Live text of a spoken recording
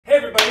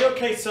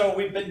Okay, so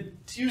we've been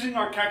using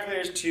our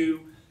calculators to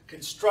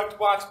construct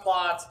box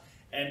plots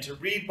and to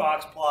read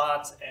box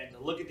plots and to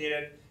look at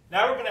data.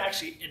 Now we're going to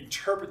actually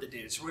interpret the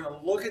data. So we're going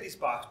to look at these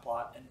box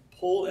plots and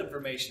pull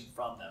information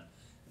from them.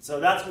 And so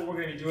that's what we're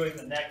going to be doing in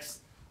the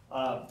next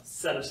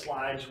set of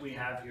slides we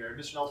have here.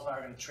 Mr. Nelson and I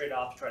are going to trade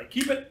off to try to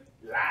keep it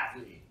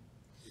lively.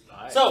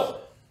 Nice.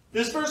 So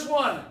this first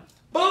one,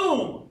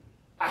 boom!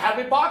 I have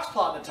a box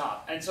plot at the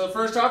top. And so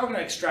first off, we're going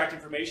to extract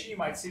information. You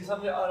might see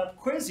something on a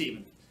quiz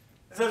even.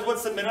 It says,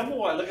 what's the minimum?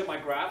 Well, I look at my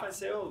graph and I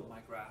say, oh, my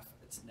graph,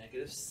 it's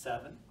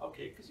 -7.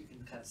 Okay, because you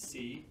can kind of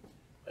see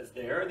that's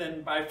there. And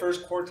then my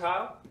first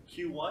quartile,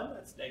 Q1,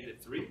 that's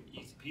 -3,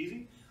 easy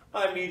peasy.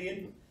 My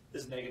median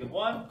is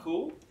 -1,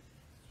 cool.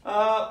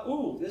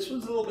 Ooh, this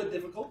one's a little bit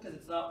difficult because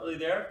it's not really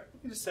there. You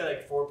can just say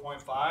like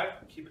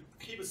 4.5, keep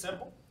it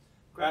simple.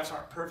 Graphs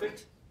aren't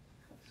perfect,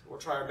 so we'll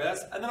try our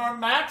best. And then our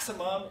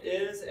maximum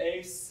is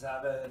a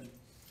 7.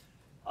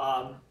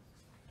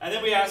 And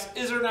then we ask,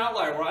 is there an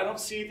outlier? Well, I don't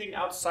see anything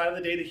outside of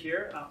the data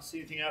here. I don't see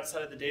anything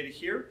outside of the data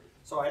here.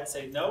 So I'd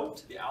say no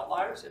to the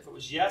outliers. If it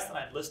was yes, then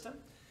I'd list them.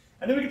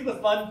 And then we get to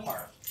the fun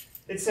part.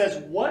 It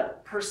says,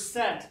 what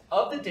 %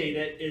 of the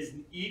data is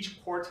in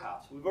each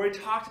quartile? So we've already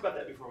talked about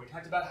that before. We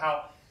talked about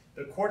how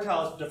the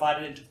quartile is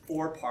divided into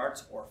 4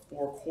 parts, or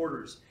 4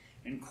 quarters.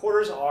 And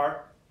quarters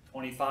are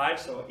 25.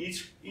 So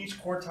each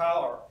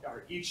quartile,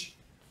 or each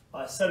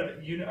set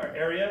of unit or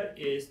area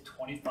is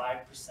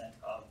 25%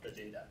 of the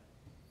data.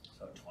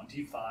 So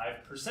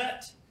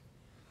 25%.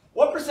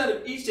 What %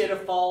 of each data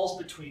falls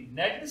between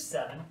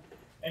 -7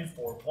 and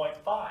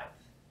 4.5?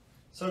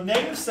 So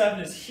 -7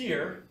 is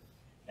here,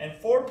 and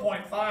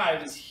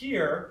 4.5 is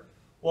here.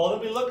 Well, then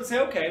we look and say,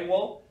 okay,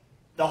 well,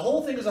 the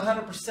whole thing is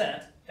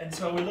 100%. And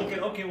so we look at,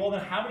 okay, well,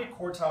 then how many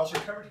quartiles are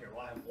covered here?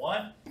 Well, I have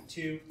 1,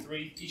 2,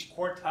 3, each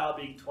quartile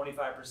being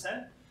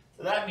 25%.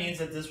 So that means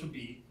that this would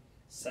be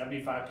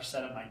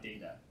 75% of my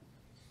data.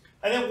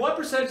 And then what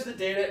percentage of the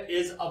data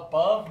is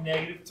above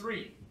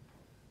 -3?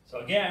 So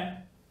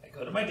again, I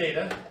go to my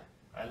data,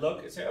 I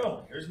look and say,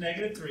 oh, here's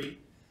 -3.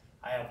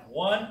 I have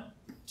 1,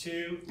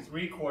 2,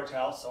 3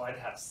 quartiles, so I'd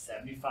have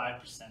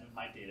 75% of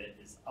my data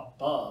is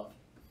above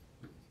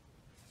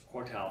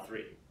quartile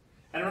 3.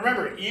 And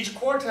remember, each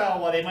quartile,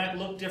 while they might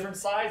look different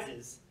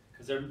sizes,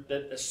 because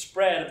the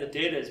spread of the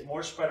data is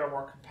more spread or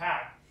more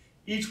compact,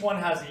 each one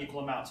has an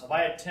equal amount. So if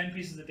I had 10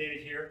 pieces of data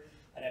here,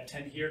 I'd have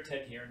 10 here,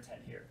 10 here, and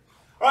 10 here.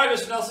 All right,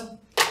 Mr. Nelson,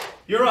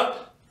 you're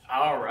up.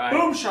 All right.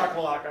 Boom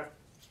shakalaka.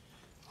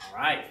 All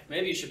right.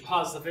 Maybe you should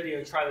pause the video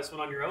and try this one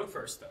on your own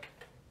first,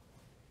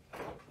 though.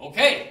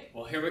 Okay.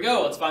 Well, here we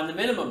go. Let's find the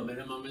minimum.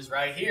 Minimum is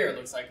right here. It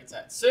looks like it's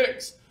at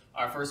 6.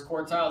 Our first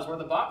quartile is where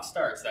the box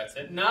starts. That's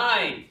at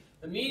 9.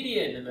 The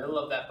median, in the middle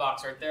of that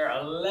box right there,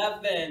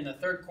 11. The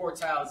third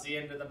quartile is the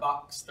end of the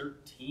box,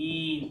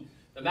 13.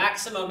 The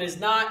maximum is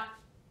not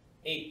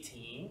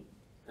 18.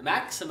 The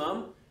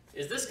maximum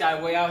is this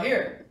guy way out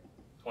here,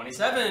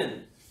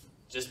 27.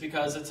 Just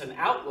because it's an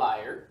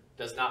outlier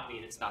does not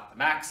mean it's not the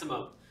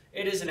maximum.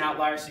 It is an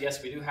outlier, so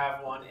yes, we do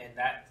have one, and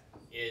that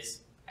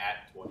is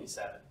at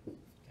 27.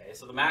 Okay,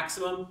 so the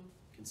maximum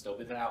can still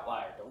be the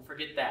outlier. Don't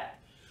forget that.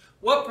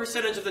 What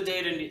percentage of the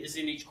data is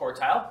in each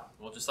quartile?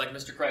 Well, just like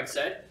Mr. Craig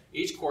said,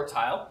 each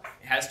quartile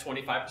has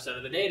 25%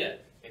 of the data.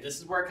 And this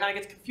is where it kind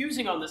of gets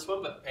confusing on this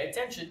one, but pay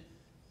attention.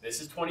 This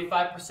is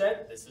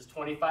 25%, this is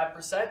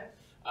 25%,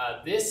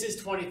 this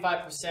is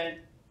 25%.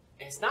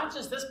 And it's not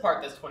just this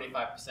part that's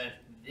 25%,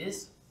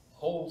 this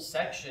whole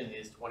section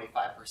is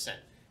 25%.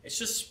 It's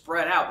just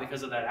spread out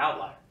because of that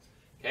outlier.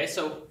 Okay,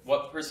 so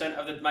what percent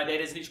of my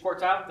data is in each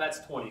quartile? That's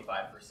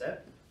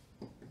 25%.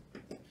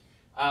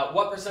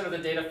 What percent of the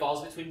data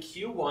falls between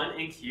Q1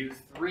 and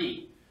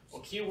Q3?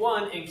 Well,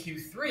 Q1 and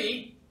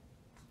Q3,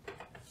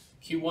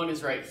 Q1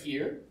 is right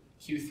here,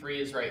 Q3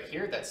 is right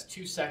here. That's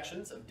 2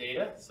 sections of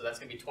data, so that's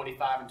going to be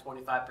 25 and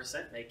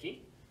 25%,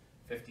 making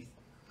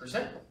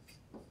 50%.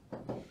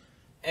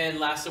 And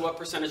lastly, what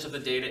percentage of the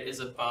data is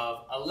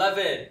above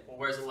 11? Well,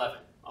 where's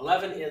 11?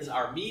 11 is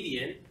our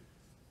median.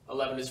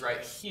 11 is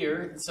right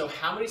here. And so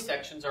how many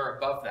sections are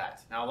above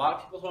that? Now, a lot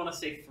of people want to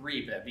say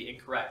 3, but that'd be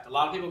incorrect. A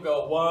lot of people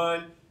go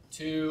 1,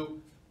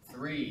 2,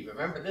 3.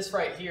 Remember, this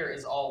right here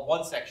is all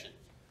 1 section.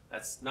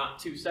 That's not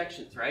 2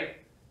 sections,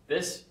 right?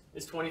 This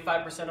is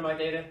 25% of my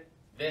data.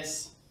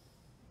 This,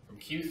 from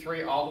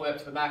Q3 all the way up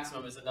to the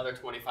maximum, is another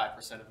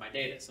 25% of my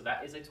data. So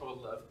that is a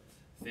total of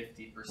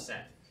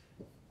 50%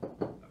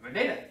 of my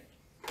data.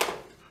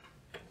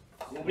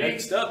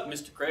 Next up,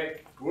 Mr.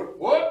 Craig.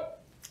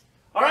 What?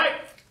 All right,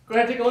 go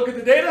ahead and take a look at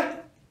the data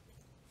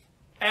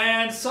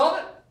and solve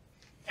it.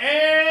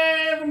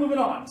 And we're moving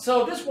on.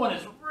 So this one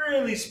is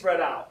really spread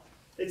out.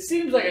 It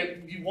seems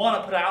like you want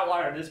to put an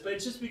outlier in this, but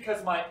it's just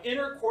because my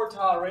inner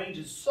quartile range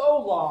is so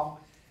long,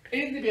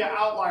 anything to be an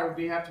outlier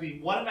would have to be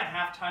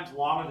 1.5 times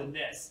longer than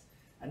this.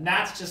 And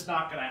that's just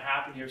not going to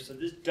happen here, so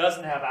this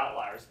doesn't have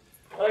outliers.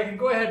 But I can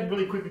go ahead and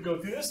really quickly go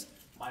through this.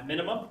 My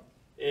minimum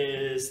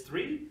is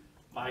 3.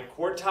 My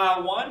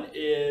quartile 1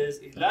 is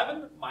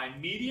 11. My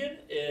median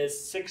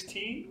is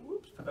 16.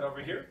 Whoops, put that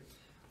over here.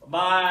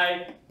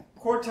 My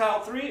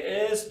quartile 3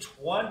 is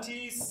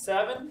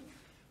 27.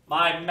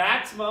 My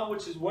maximum,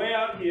 which is way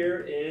out here,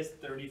 is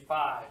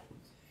 35.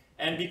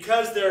 And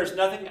because there's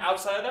nothing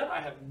outside of that,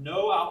 I have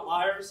no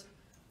outliers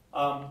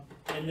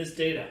in this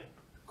data.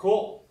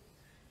 Cool.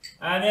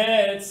 And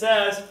then it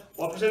says,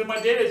 what percent of my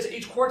data is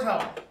each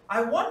quartile?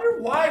 I wonder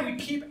why we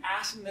keep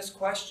asking this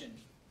question.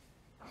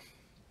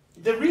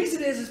 The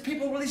reason is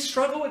people really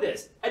struggle with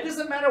this. It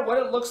doesn't matter what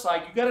it looks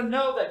like. You got to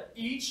know that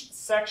each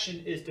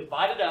section is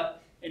divided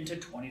up into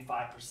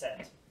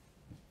 25%.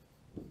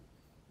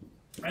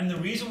 And the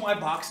reason why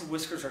box and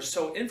whiskers are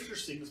so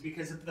interesting is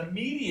because if the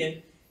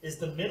median is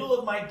the middle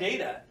of my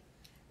data,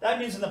 that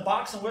means in the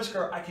box and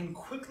whisker, I can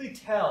quickly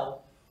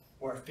tell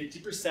where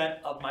 50%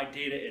 of my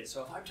data is.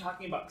 So if I'm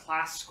talking about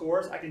class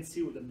scores, I can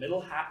see where the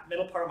middle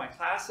part of my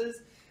class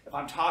is. If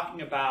I'm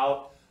talking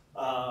about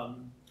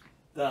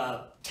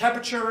the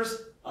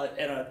temperatures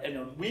in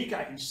a week,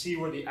 I can see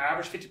where the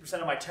average 50%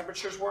 of my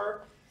temperatures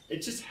were.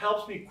 It just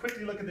helps me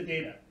quickly look at the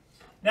data.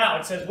 Now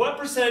it says, what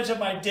percentage of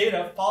my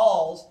data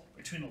falls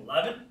between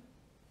 11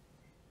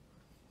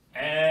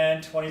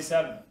 and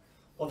 27?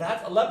 Well,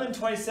 that's 11 and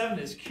 27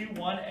 is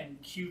Q1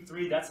 and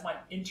Q3. That's my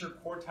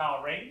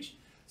interquartile range.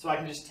 So I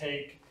can just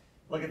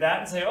look at that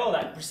and say, oh,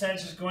 that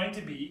percentage is going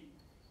to be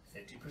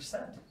 50%. We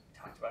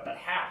talked about that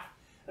half.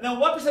 And then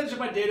what percentage of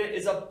my data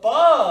is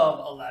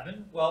above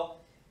 11? Well,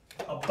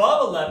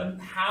 above 11,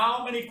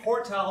 how many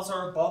quartiles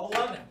are above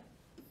 11?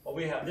 Well,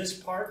 we have this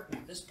part,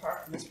 this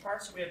part, and this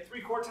part. So we have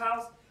 3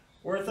 quartiles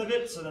worth of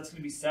it. So that's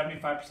going to be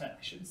 75%. I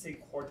shouldn't say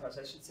quartiles.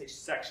 I should say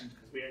sections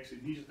because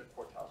these are the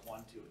quartiles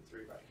 1, 2, and 3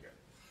 right here.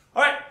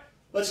 All right,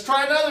 let's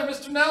try another,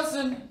 Mr.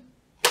 Nelson.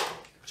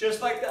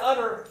 Just like the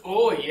other.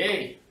 Oh,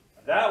 yay.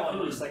 That one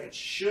looks like it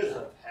should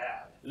have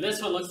had.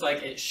 This one looks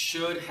like it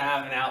should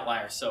have an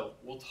outlier, so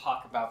we'll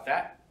talk about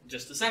that in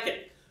just a second.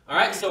 All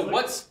right, so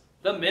what's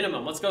the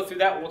minimum? Let's go through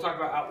that. We'll talk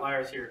about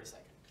outliers here in a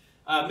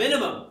second.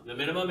 Minimum. The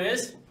minimum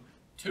is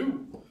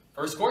 2.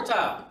 First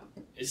quartile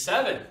is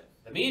 7.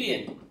 The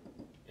median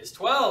is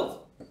 12.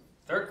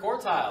 Third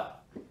quartile,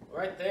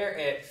 right there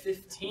at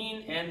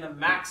 15, and the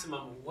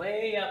maximum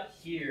way up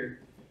here.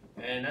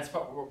 And that's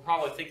what we're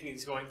probably thinking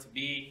is going to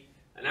be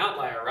an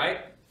outlier,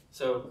 right?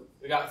 So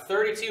we got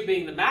 32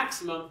 being the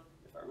maximum.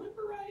 If I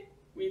remember right,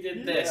 we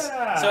did this.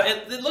 So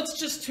it looks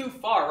just too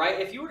far, right?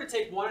 If you were to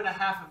take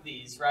 1.5 of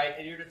these, right,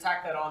 and you were to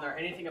tack that on there,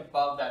 anything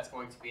above that's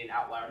going to be an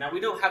outlier. Now, we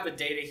don't have the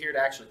data here to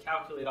actually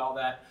calculate all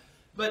that,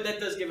 but that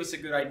does give us a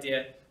good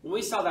idea. When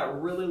we saw that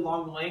really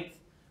long length,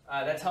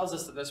 that tells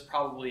us that there's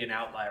probably an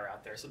outlier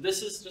out there. So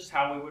this is just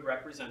how we would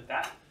represent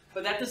that.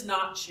 But that does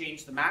not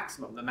change the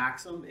maximum. The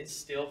maximum is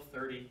still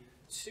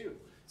 32.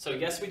 So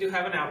yes, we do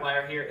have an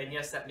outlier here, and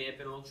yes, that may have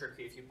been a little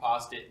tricky if you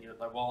paused it and you're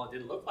like, well, it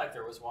didn't look like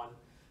there was one.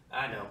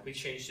 I know, we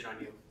changed it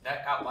on you.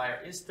 That outlier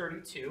is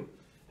 32,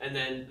 and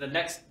then the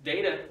next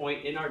data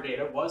point in our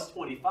data was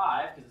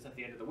 25, because it's at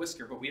the end of the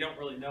whisker, but we don't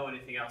really know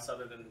anything else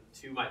other than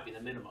 2 might be the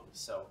minimum.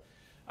 So,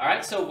 all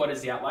right, so what is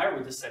the outlier?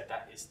 We just said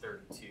that is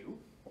 32.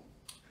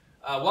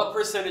 What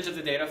percentage of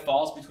the data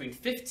falls between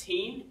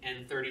 15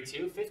 and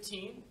 32?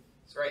 15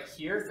 is right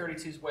here,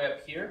 32 is way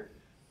up here.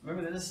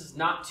 Remember that this is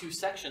not 2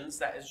 sections,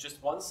 that is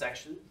just 1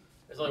 section.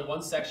 There's only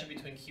 1 section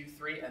between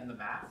Q3 and the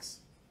max.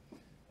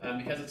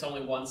 Because it's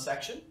only 1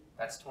 section,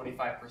 that's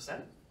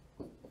 25%.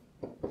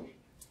 And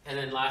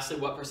then lastly,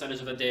 what percentage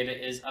of the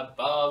data is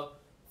above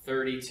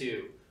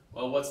 32?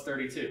 Well, what's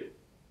 32? Did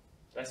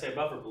I say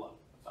above or below?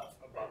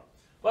 Above.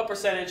 What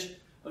percentage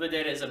of the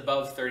data is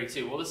above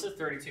 32? Well, this is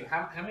 32.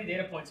 How many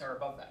data points are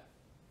above that?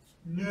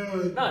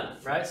 None,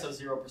 right? So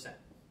 0%.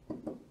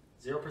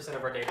 0%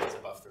 of our data is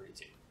above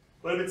 32.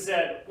 What if it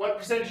said, what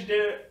percentage of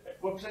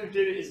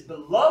data is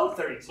below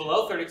 32?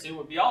 Below 32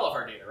 would be all of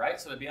our data, right?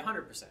 So it'd be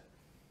 100%.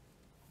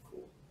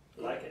 Cool.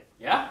 I like it.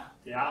 Yeah?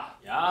 Yeah.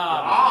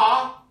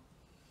 Yeah.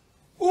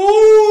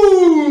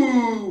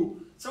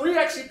 Ooh! So we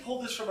actually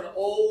pulled this from an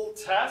old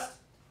test.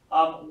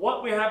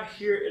 What we have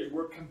here is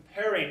we're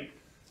comparing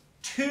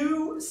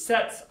 2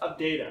 sets of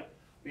data.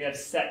 We have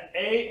set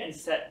A and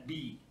set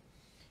B.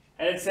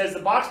 And it says the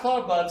box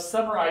plot above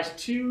summarized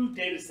 2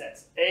 data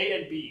sets, A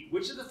and B.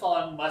 Which of the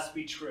following must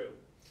be true?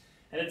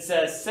 And it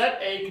says set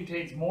A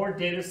contains more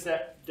data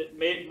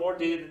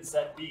than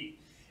set B.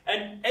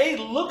 And A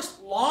looks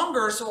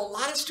longer, so a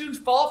lot of students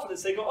fall for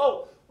this. They go,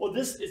 oh, well,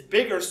 this is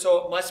bigger,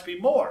 so it must be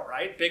more,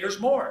 right?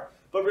 Bigger's more.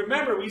 But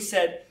remember, we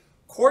said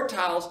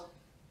quartiles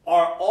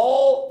are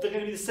they're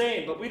going to be the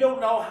same, but we don't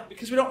know,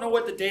 because we don't know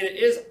what the data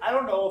is. I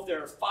don't know if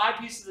there are 5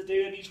 pieces of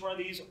data in each one of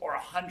these or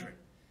 100.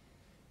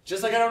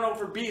 Just like I don't know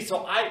for B,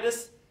 so I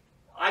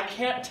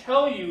can't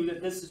tell you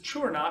that this is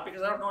true or not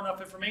because I don't know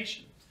enough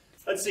information.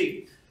 Let's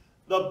see.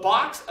 The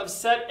box of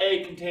set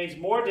A contains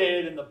more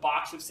data than the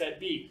box of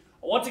set B.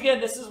 Once again,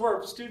 this is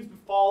where students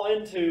fall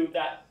into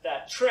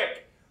that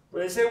trick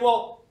where they say,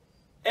 well,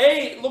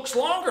 A looks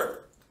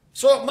longer,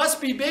 so it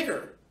must be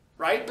bigger,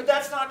 right? But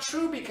that's not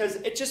true because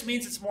it just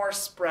means it's more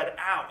spread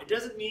out. It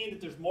doesn't mean that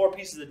there's more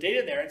pieces of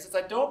data in there. And since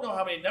I don't know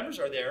how many numbers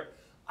are there,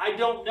 I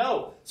don't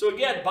know. So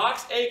again,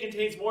 box A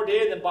contains more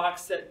data than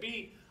box set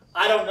B.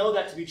 I don't know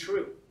that to be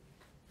true.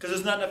 because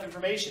there's not enough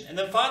information. And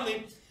then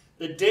finally,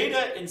 the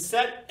data in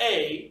set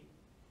A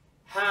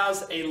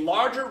has a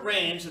larger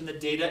range than the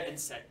data in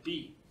set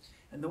B.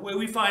 And the way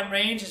we find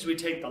range is we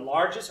take the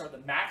largest, or the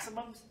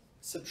maximum,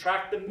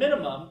 subtract the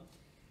minimum,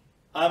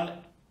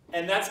 and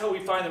that's how we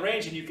find the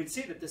range. And you can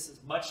see that this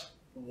is much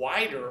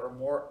wider, or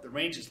more, the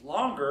range is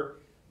longer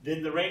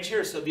than the range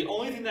here. So the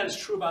only thing that is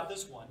true about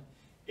this one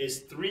is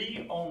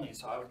 3 only.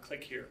 So I would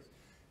click here.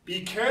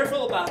 Be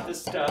careful about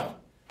this stuff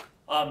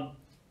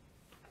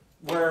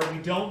where we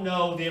don't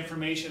know the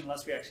information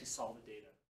unless we actually solve the data.